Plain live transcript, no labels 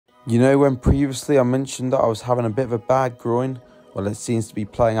You know, when previously I mentioned that I was having a bit of a bad groin, well, it seems to be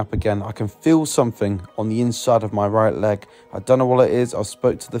playing up again. I can feel something on the inside of my right leg. I don't know what it is. I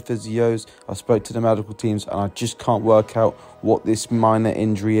spoke to the physios, I spoke to the medical teams, and I just can't work out what this minor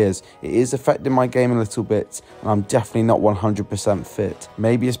injury is. It is affecting my game a little bit, and I'm definitely not 100% fit.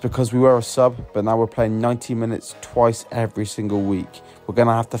 Maybe it's because we were a sub, but now we're playing 90 minutes twice every single week. We're going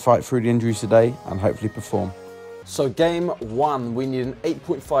to have to fight through the injuries today and hopefully perform. So game one, we need an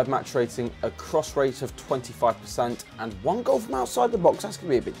 8.5 match rating, a cross rate of 25%, and one goal from outside the box. That's going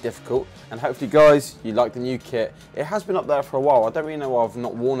to be a bit difficult. And hopefully, guys, you like the new kit. It has been up there for a while. I don't really know why I've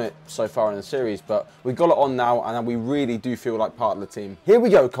not worn it so far in the series, but we've got it on now, and we really do feel like part of the team. Here we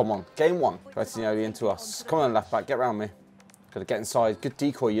go, come on. Game one. Brescia into us. Come on, left back, get around me. Got to get inside. Good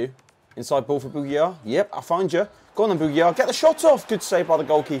decoy, you. Inside ball for Bugiar. Yep, I find you. Go on then, Bugiar. Get the shot off. Good save by the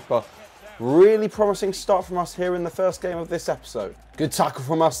goalkeeper. Really promising start from us here in the first game of this episode. Good tackle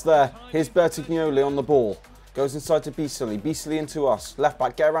from us there. Here's Bertignoli on the ball. Goes inside to Beasley. Beasley into us. Left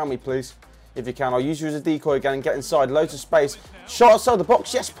back, get around me, please. If you can, I'll use you as a decoy again and get inside. Loads of space. Shot outside the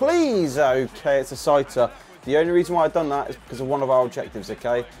box. Yes, please. Okay, it's a sighter. The only reason why I've done that is because of one of our objectives,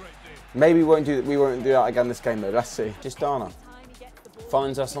 okay? Maybe we won't do that again this game, though. Let's see. Gistana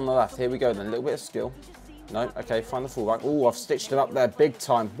finds us on the left. Here we go then. A little bit of skill. No, okay, find the fullback. Oh, I've stitched him up there big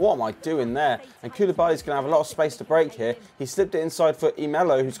time. What am I doing there? And Koulibaly's going to have a lot of space to break here. He slipped it inside for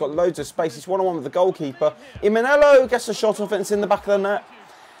Imelo, who's got loads of space. He's one-on-one with the goalkeeper. Imanello gets a shot off and it's in the back of the net.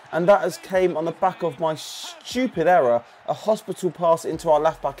 And that has came on the back of my stupid error. A hospital pass into our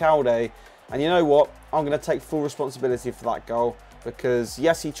left-back Alde. And you know what? I'm going to take full responsibility for that goal. Because,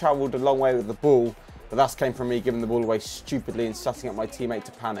 yes, he travelled a long way with the ball. But that came from me giving the ball away stupidly and setting up my teammate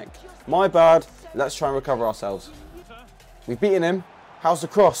to panic. My bad. Let's try and recover ourselves. We've beaten him. How's the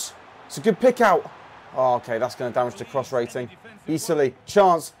cross? It's a good pick out. Oh, okay, that's going to damage the cross rating. Easily.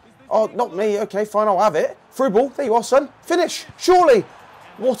 Chance. Oh, not me. Okay, fine, I'll have it. Through ball. There you are, son. Finish. Surely.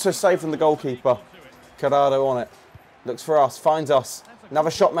 What a save from the goalkeeper. Corrado on it. Looks for us. Finds us. Another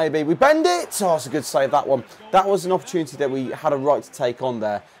shot maybe. We bend it. Oh, it's a good save, that one. That was an opportunity that we had a right to take on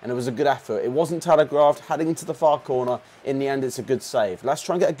there. And it was a good effort. It wasn't telegraphed. Heading into the far corner. In the end, it's a good save. Let's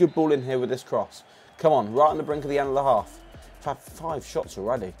try and get a good ball in here with this cross. Come on. Right on the brink of the end of the half. We've had 5 shots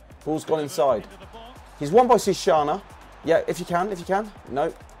already. Ball's gone inside. He's won by Sishana. Yeah, if you can.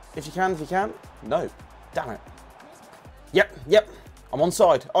 No. If you can. No. Damn it. Yep. I'm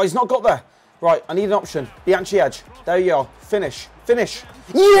onside. Oh, he's not got there. Right, I need an option. Bianchi edge. There you are. Finish.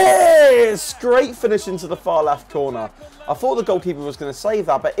 Yes! Great finish into the far left corner. I thought the goalkeeper was going to save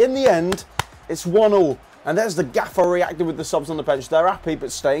that, but in the end, it's 1-1. And there's the gaffer reacting with the subs on the bench. They're happy, but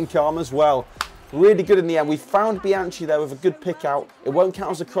staying calm as well. Really good in the end. We found Bianchi there with a good pick out. It won't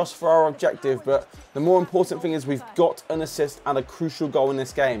count as a cross for our objective, but the more important thing is we've got an assist and a crucial goal in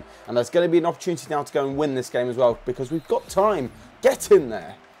this game. And there's going to be an opportunity now to go and win this game as well, because we've got time. Get in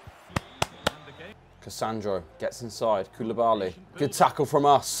there. Cassandro gets inside. Koulibaly. Good tackle from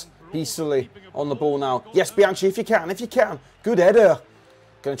us. Beasley on the ball now. Yes, Bianchi, if you can. Good header.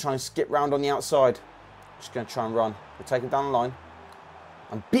 Going to try and skip round on the outside. Just going to try and run. We'll take him down the line.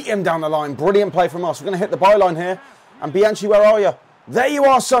 And beat him down the line. Brilliant play from us. We're going to hit the byline here. And Bianchi, where are you? There you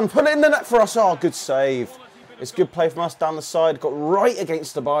are, son. Put it in the net for us. Oh, good save. It's good play from us down the side. Got right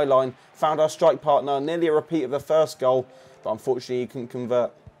against the byline. Found our strike partner. Nearly a repeat of the first goal. But unfortunately, he couldn't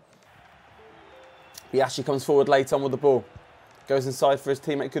convert. Bianchi comes forward late on with the ball. Goes inside for his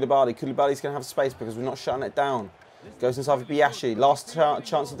teammate Koulibaly. Koulibaly's going to have space because we're not shutting it down. Goes inside for Bianchi. Last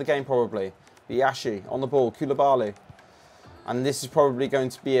chance of the game probably. Bianchi on the ball. Koulibaly. And this is probably going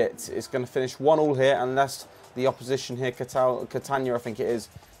to be it. It's going to finish 1-1 here unless the opposition here, Catania I think it is,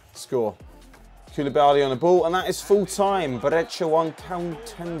 score. Koulibaly on the ball, and that is full time. Brescia 1,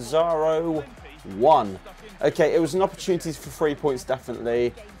 Catanzaro 1. Okay, it was an opportunity for 3 points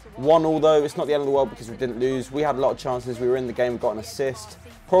definitely. 1-1 though, it's not the end of the world because we didn't lose. We had a lot of chances, we were in the game, we got an assist.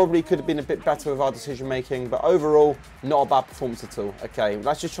 Probably could have been a bit better with our decision making, but overall, not a bad performance at all. Okay,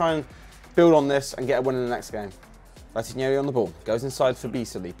 let's just try and build on this and get a win in the next game. Bertignoli on the ball, goes inside for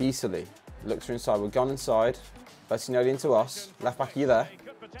Beasley. Beasley looks for inside, we're gone inside. Bertignoli into us, left back, are you there?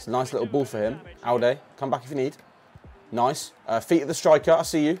 It's a nice little ball for him. Alde, come back if you need. Nice, feet of the striker, I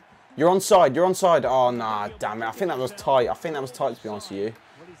see you. You're onside. Oh, nah, damn it, I think that was tight. To be honest with you.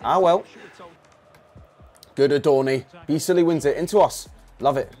 Ah, well. Good Adorni. Beasley wins it. Into us.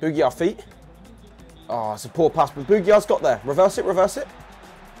 Love it. Bugiar feet. Oh, it's a poor pass, but Bugiar's got there. Reverse it.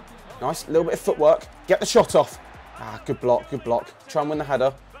 Nice. A little bit of footwork. Get the shot off. Ah, good block. Try and win the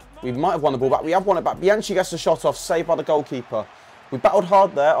header. We might have won the ball back. We have won it back. Bianchi gets the shot off. Saved by the goalkeeper. We battled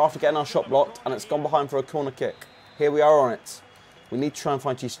hard there after getting our shot blocked, and it's gone behind for a corner kick. Here we are on it. We need to try and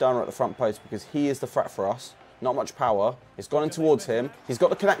find Chistano at the front post because he is the threat for us. Not much power. It's gone in towards him. He's got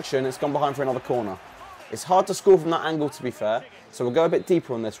the connection. It's gone behind for another corner. It's hard to score from that angle, to be fair. So we'll go a bit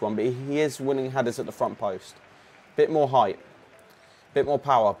deeper on this one, but he is winning headers at the front post. Bit more height. Bit more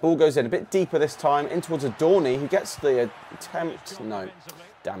power. Ball goes in a bit deeper this time, in towards Adorni, who gets the attempt. No,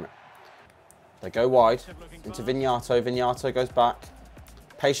 damn it. They go wide into Vignato. Vignato goes back.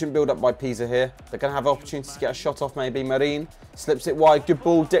 Patient build-up by Pisa here. They're going to have opportunities to get a shot off maybe. Marin slips it wide. Good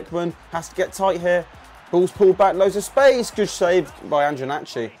ball. Dickman has to get tight here. Ball's pulled back. Loads of space. Good save by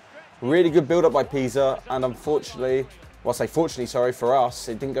Andronacci. Really good build-up by Pisa. And unfortunately, well, I say fortunately, sorry, for us,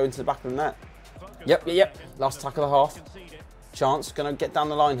 it didn't go into the back of the net. Yep. Last tackle of the half. Chance. Going to get down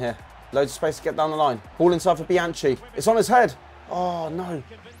the line here. Loads of space to get down the line. Ball inside for Bianchi. It's on his head. Oh, no.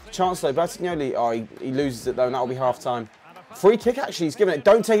 Chance though. Bertignoli. Oh, he loses it though, and that'll be half-time. Free kick, actually, he's giving it.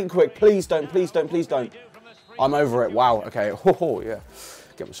 Don't take it quick. Please don't, please don't, please don't. I'm over it. Wow, okay. Oh, yeah.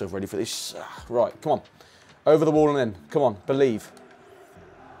 Get myself ready for this. Right, come on. Over the wall and in. Come on, believe.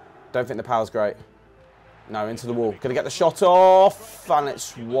 Don't think the power's great. No, into the wall. Gonna get the shot off, and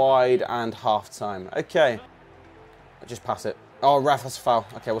it's wide and half-time. Okay. Just pass it. Oh, ref, that's a foul.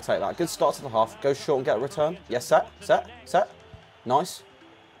 Okay, we'll take that. Good start to the half. Go short and get a return. Yes, set. Nice.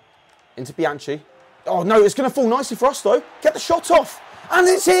 Into Bianchi. Oh, no, it's going to fall nicely for us, though. Get the shot off. And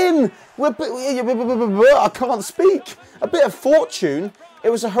it's in. I can't speak. A bit of fortune. It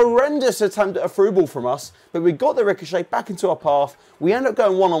was a horrendous attempt at a through ball from us, but we got the ricochet back into our path. We end up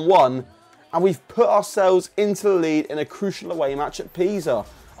going one-on-one, and we've put ourselves into the lead in a crucial away match at Pisa.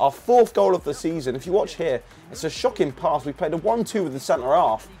 Our 4th goal of the season. If you watch here, it's a shocking pass. We played a 1-2 with the centre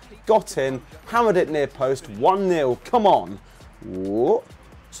half. Got in, hammered it near post, 1-0. Come on.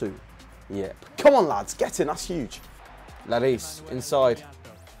 2. Yep. Come on, lads. Get in. That's huge. Laris inside.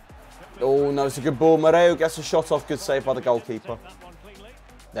 Oh, no. It's a good ball. Moreo gets a shot off. Good save by the goalkeeper.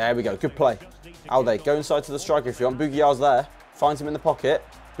 There we go. Good play. Alde, go inside to the striker if you want. Bugiar's there. Finds him in the pocket.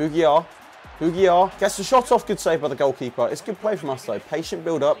 Bugiar gets the shot off. Good save by the goalkeeper. It's good play from us, though. Patient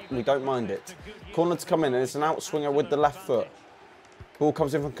build-up. We don't mind it. Corner to come in, and it's an outswinger with the left foot. Ball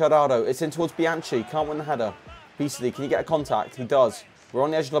comes in from Corrado. It's in towards Bianchi. Can't win the header. Beasley, can you get a contact? He does. We're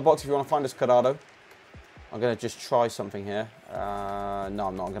on the edge of the box if you want to find us, Corrado. I'm going to just try something here. No, I'm not.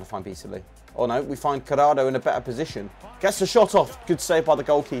 I'm going to find Beasley. Oh, no. We find Corrado in a better position. Gets the shot off. Good save by the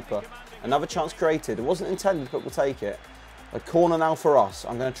goalkeeper. Another chance created. It wasn't intended, but we'll take it. A corner now for us.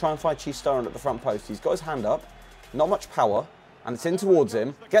 I'm going to try and find Chistone at the front post. He's got his hand up. Not much power. And it's in towards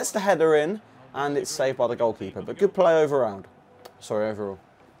him. Gets the header in. And it's saved by the goalkeeper. But good play overall.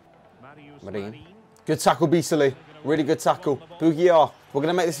 Marin. Good tackle, Beasley. Really good tackle. Bugiar. We're going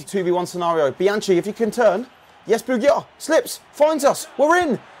to make this a 2v1 scenario. Bianchi, if you can turn. Yes, Bugiar. Slips. Finds us. We're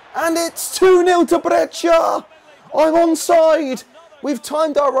in. And it's 2-0 to Brescia. I'm onside. We've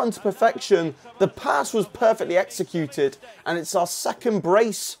timed our run to perfection. The pass was perfectly executed. And it's our 2nd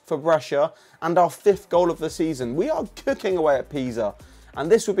brace for Brescia. And our 5th goal of the season. We are cooking away at Pisa. And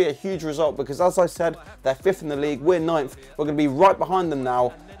this will be a huge result because, as I said, they're 5th in the league. We're 9th. We're going to be right behind them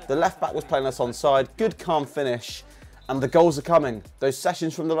now. The left back was playing us onside. Good, calm finish. And the goals are coming. Those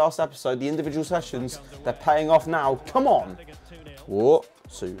sessions from the last episode, the individual sessions, they're paying off now. Come on.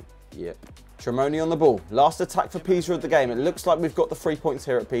 2. Yep. Tremoni on the ball. Last attack for Pisa of the game. It looks like we've got the 3 points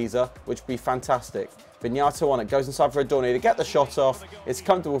here at Pisa, which would be fantastic. Vignato on it. Goes inside for Adorni to get the shot off. It's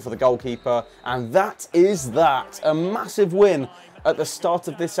comfortable for the goalkeeper. And that is that. A massive win at the start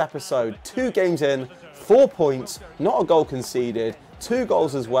of this episode. 2 games in, 4 points, not a goal conceded, 2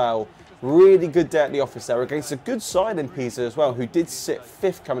 goals as well. Really good day at the office there against a good side in Pisa as well, who did sit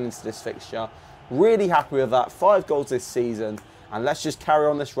 5th coming into this fixture. Really happy with that. 5 goals this season. And let's just carry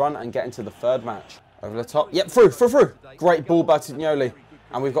on this run and get into the 3rd match. Over the top. Yep, through. Great ball by Bertignoli.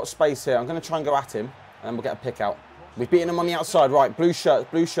 And we've got space here. I'm going to try and go at him. And then we'll get a pick out. We've beaten him on the outside. Right, blue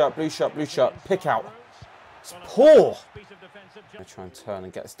shirt. Pick out. It's poor. I'm going to try and turn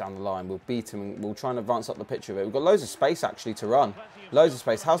and get us down the line. We'll beat him and we'll try and advance up the pitch with it. We've got loads of space actually to run. Loads of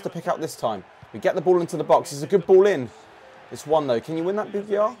space. How's the pick out this time? We get the ball into the box. It's a good ball in. It's 1 though. Can you win that,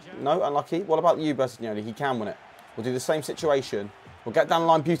 Bugiar? No, unlucky. What about you, Bertignoli? He can win it. We'll do the same situation. We'll get down the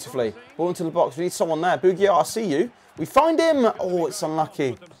line beautifully. Ball into the box. We need someone there. Bugiar, I see you. We find him. Oh, it's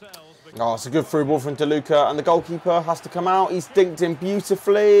unlucky. Oh, it's a good through ball from De Luca. And the goalkeeper has to come out. He's dinked him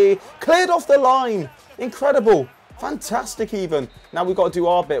beautifully. Cleared off the line. Incredible. Fantastic even. Now we've got to do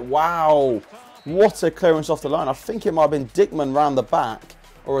our bit. Wow. What a clearance off the line. I think it might have been Dickman round the back.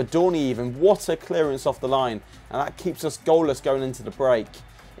 Or Adorni even. What a clearance off the line. And that keeps us goalless going into the break.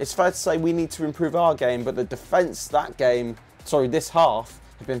 It's fair to say we need to improve our game. But the defence this half,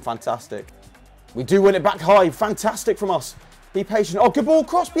 has been fantastic. We do win it back high. Fantastic from us. Be patient. Oh, good ball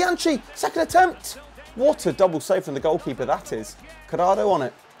cross. Bianchi. Second attempt. What a double save from the goalkeeper that is. Corrado on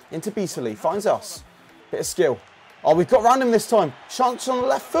it. Into Bisoli. Finds us. Bit of skill. Oh, we've got round him this time. Chance on the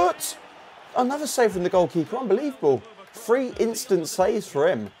left foot. Another save from the goalkeeper. Unbelievable. 3 instant saves for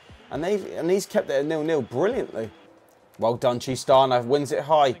him. And he's kept it at 0-0 brilliantly. Well done, Chistana. Wins it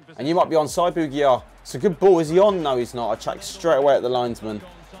high. And you might be onside, Bugiar. It's a good ball. Is he on? No, he's not. I checked straight away at the linesman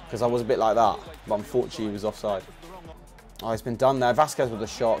because I was a bit like that. But unfortunately, he was offside. Oh, he's been done there. Vasquez with a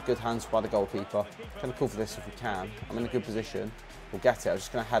shot. Good hands by the goalkeeper. Going to call for this if we can. I'm in a good position. We'll get it. I'm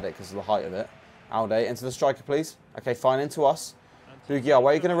just going to head it because of the height of it. Alde, into the striker, please. Okay, fine. Into us. Bugiar,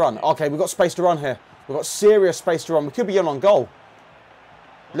 where are you going to run? Okay, we've got space to run here. We've got serious space to run. We could be in on goal.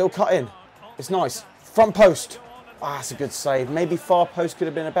 Little cut in. It's nice. Front post. Ah, that's a good save. Maybe far post could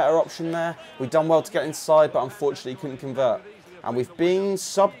have been a better option there. We've done well to get inside, but unfortunately couldn't convert. And we've been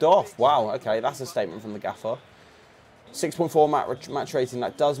subbed off. Wow, okay, that's a statement from the gaffer. 6.4 match rating.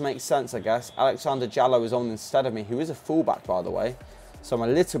 That does make sense, I guess. Alexander Jallo is on instead of me, who is a fullback, by the way. So I'm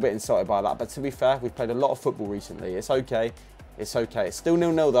a little bit insulted by that. But to be fair, we've played a lot of football recently. It's okay. It's okay. It's still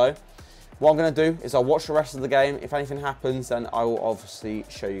 0-0 though. What I'm going to do is I'll watch the rest of the game. If anything happens, then I will obviously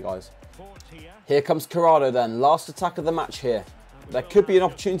show you guys. Here comes Corrado then. Last attack of the match here. There could be an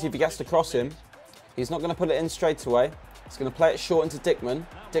opportunity if he gets to cross him. He's not going to put it in straight away. He's going to play it short into Dickman.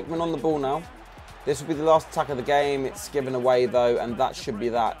 Dickman on the ball now. This will be the last attack of the game. It's given away though, and that should be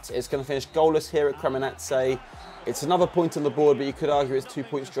that. It's going to finish goalless here at Cremonese. It's another point on the board, but you could argue it's 2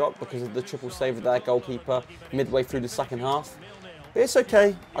 points drop because of the triple save of their goalkeeper midway through the second half. But it's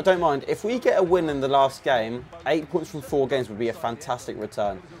okay. I don't mind. If we get a win in the last game, 8 points from 4 games would be a fantastic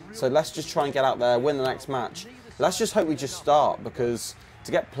return. So let's just try and get out there, win the next match. Let's just hope we just start, because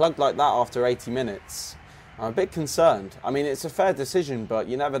to get plugged like that after 80 minutes, I'm a bit concerned. I mean, it's a fair decision, but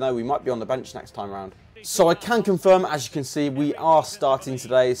you never know. We might be on the bench next time round. So I can confirm, as you can see, we are starting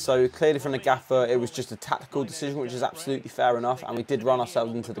today. So clearly from the gaffer, it was just a tactical decision, which is absolutely fair enough. And we did run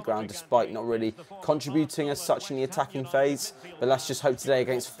ourselves into the ground despite not really contributing as such in the attacking phase. But let's just hope today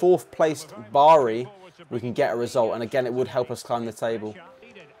against 4th placed Bari, we can get a result. And again, it would help us climb the table.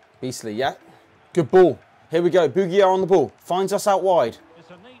 Beastly, yeah. Good ball. Here we go. Bugiar on the ball. Finds us out wide.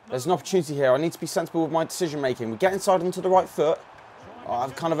 There's an opportunity here. I need to be sensible with my decision making. We get inside onto the right foot. Oh,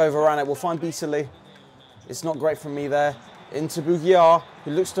 I've kind of overran it. We'll find Bisoli. It's not great from me there. Into Bugiar,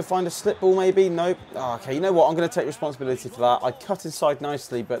 who looks to find a slip ball maybe. Nope. Oh, okay, you know what? I'm going to take responsibility for that. I cut inside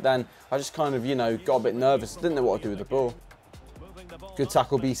nicely, but then I just kind of, you know, got a bit nervous. Didn't know what to do with the ball. Good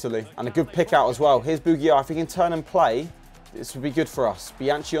tackle, Bisoli. And a good pick out as well. Here's Bugiar. If he can turn and play, this would be good for us.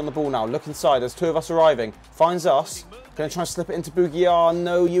 Bianchi on the ball now. Look inside. There's 2 of us arriving. Finds us. Going to try and slip it into Bugiar.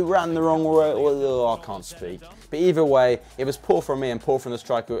 No, you ran the wrong way. Oh, I can't speak. But either way, it was poor from me and poor from the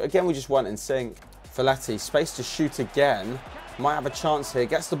striker. Again, we just weren't in sync. Folletti, space to shoot again. Might have a chance here.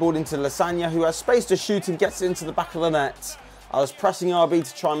 Gets the ball into Lasagna, who has space to shoot and gets it into the back of the net. I was pressing RB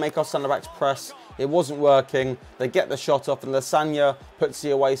to try and make our centre-backs press. It wasn't working. They get the shot off, and Lasagna puts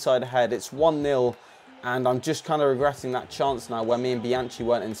the away side ahead. It's 1-0, and I'm just kind of regretting that chance now where me and Bianchi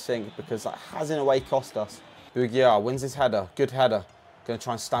weren't in sync, because that has in a way cost us. Bugiar wins his header. Good header. Going to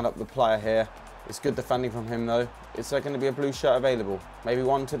try and stand up the player here. It's good defending from him, though. Is there going to be a blue shirt available? Maybe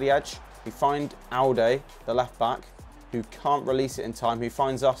one to the edge. We find Alde, the left back, who can't release it in time. Who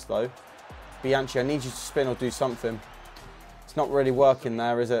finds us, though. Bianchi, I need you to spin or do something. It's not really working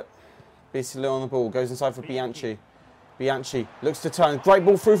there, is it? Bisoli on the ball. Goes inside for Bianchi. Bianchi looks to turn. Great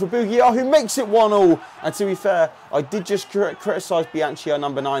ball through for Bugiar, who makes it 1-0. And to be fair, I did just criticise Bianchi, our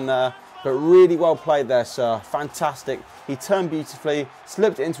number 9 there. But really well played there, sir. Fantastic. He turned beautifully,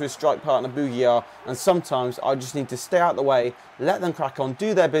 slipped it into his strike partner, Bugiar, and sometimes I just need to stay out of the way, let them crack on,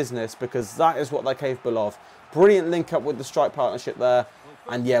 do their business, because that is what they're capable of. Brilliant link up with the strike partnership there,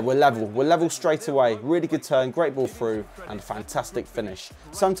 and yeah, we're level. We're level straight away. Really good turn, great ball through, and a fantastic finish.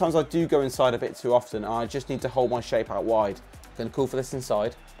 Sometimes I do go inside a bit too often, and I just need to hold my shape out wide. Going to call for this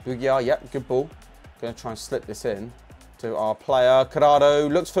inside. Bugiar, yep, good ball. Going to try and slip this in to our player. Corrado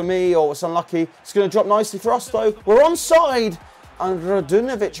looks for me. Oh, it's unlucky. It's going to drop nicely for us, though. We're onside. And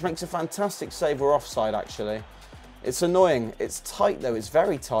Radunovic makes a fantastic save. We're offside, actually. It's annoying. It's tight, though. It's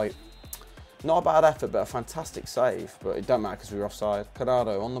very tight. Not a bad effort, but a fantastic save. But it don't matter because we were offside.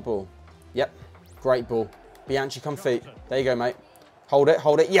 Corrado on the ball. Yep. Great ball. Bianchi, come feet. There you go, mate. Hold it.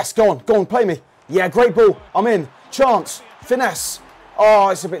 Hold it. Yes, go on, play me. Yeah, great ball. I'm in. Chance. Finesse. Oh,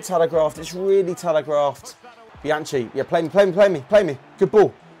 it's a bit telegraphed. It's really telegraphed. Bianchi, yeah, play me. Good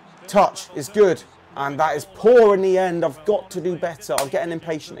ball. Touch is good. And that is poor in the end. I've got to do better. I'm getting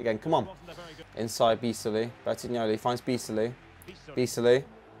impatient again. Come on. Inside Bisoli. Bertignoli finds Bisoli. Bisoli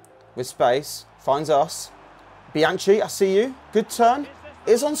with space. Finds us. Bianchi, I see you. Good turn.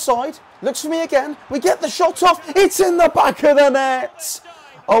 Is onside. Looks for me again. We get the shot off. It's in the back of the net.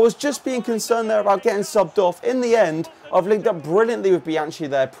 I was just being concerned there about getting subbed off. In the end, I've linked up brilliantly with Bianchi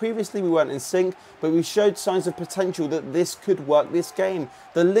there. Previously, we weren't in sync, but we showed signs of potential that this could work this game.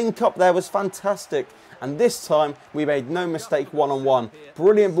 The link up there was fantastic. And this time, we made no mistake one-on-one.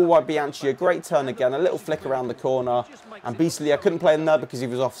 Brilliant ball by Bianchi. A great turn again. A little flick around the corner. And Beastly, I couldn't play in there because he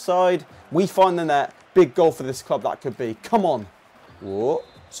was offside. We find the net. Big goal for this club that could be. Come on. Whoa.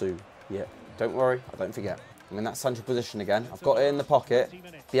 2. Yeah. Don't worry. I don't forget. I'm in that central position again. I've got it in the pocket.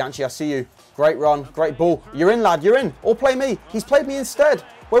 Bianchi, I see you. Great run. Great ball. You're in, lad. You're in. Or play me. He's played me instead.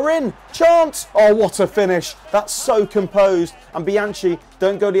 We're in. Chance. Oh, what a finish. That's so composed. And Bianchi,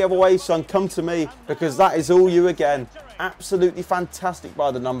 don't go the other way, son. Come to me because that is all you again. Absolutely fantastic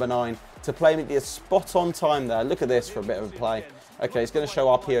by the number 9 to play me the spot on time there. Look at this for a bit of a play. Okay, it's going to show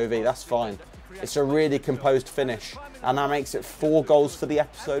our POV. That's fine. It's a really composed finish, and that makes it 4 goals for the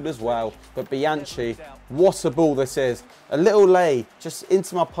episode as well. But Bianchi, what a ball this is. A little lay just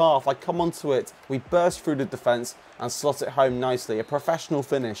into my path. I come onto it. We burst through the defence and slot it home nicely. A professional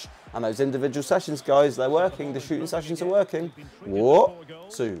finish. And those individual sessions, guys, they're working. The shooting sessions are working. What?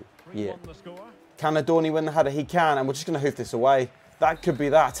 2. Yeah. Can Adorni win the header? He can, and we're just going to hoof this away. That could be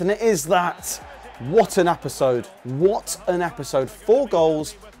that, and it is that. What an episode. What an episode. 4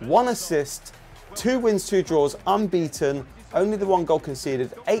 goals, 1 assist. 2 wins, 2 draws, unbeaten, only the 1 goal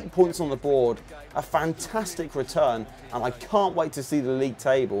conceded, 8 points on the board, a fantastic return, and I can't wait to see the league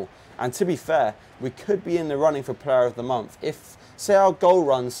table. And to be fair, we could be in the running for Player of the Month. If, say, our goal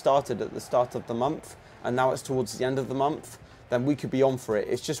run started at the start of the month, and now it's towards the end of the month, then we could be on for it.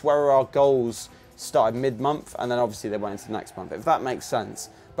 It's just where our goals started mid-month, and then obviously they went into the next month, if that makes sense.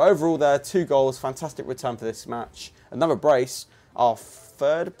 But overall there, 2 goals, fantastic return for this match. Another brace, our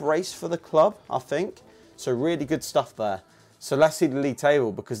 3rd brace for the club, I think. So really good stuff there. So let's see the league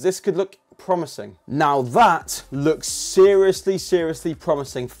table because this could look promising. Now that looks seriously, seriously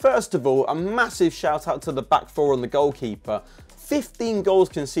promising. First of all, a massive shout out to the back 4 and the goalkeeper. 15 goals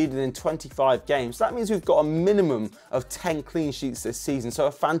conceded in 25 games. That means we've got a minimum of 10 clean sheets this season. So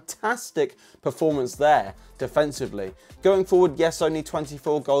a fantastic performance there defensively. Going forward, yes, only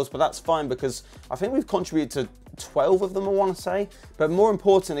 24 goals, but that's fine because I think we've contributed to 12 of them, I want to say. But more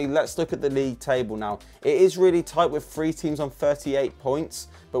importantly, let's look at the league table now. It is really tight with 3 teams on 38 points,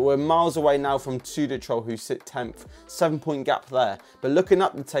 but we're miles away now from Sudatrol, who sit 10th. 7-point gap there. But looking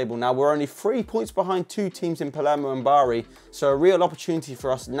up the table now, we're only 3 points behind 2 teams in Palermo and Bari, so a real opportunity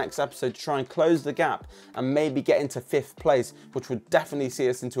for us next episode to try and close the gap and maybe get into 5th place, which would definitely see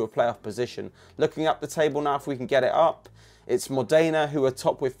us into a playoff position. Looking up the table now, if we can get it up, it's Modena who are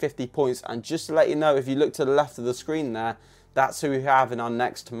top with 50 points. And just to let you know, if you look to the left of the screen there, that's who we have in our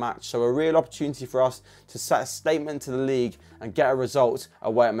next match. So a real opportunity for us to set a statement to the league and get a result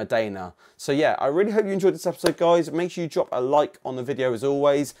away at Modena. So yeah, I really hope you enjoyed this episode, guys. Make sure you drop a like on the video as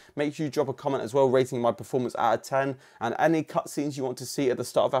always. Make sure you drop a comment as well, rating my performance out of 10. And any cutscenes you want to see at the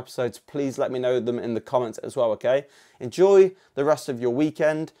start of episodes, please let me know them in the comments as well, okay? Enjoy the rest of your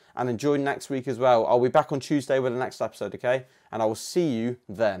weekend and enjoy next week as well. I'll be back on Tuesday with the next episode, okay? And I will see you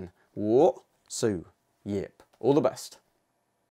then. SIU YEP. All the best.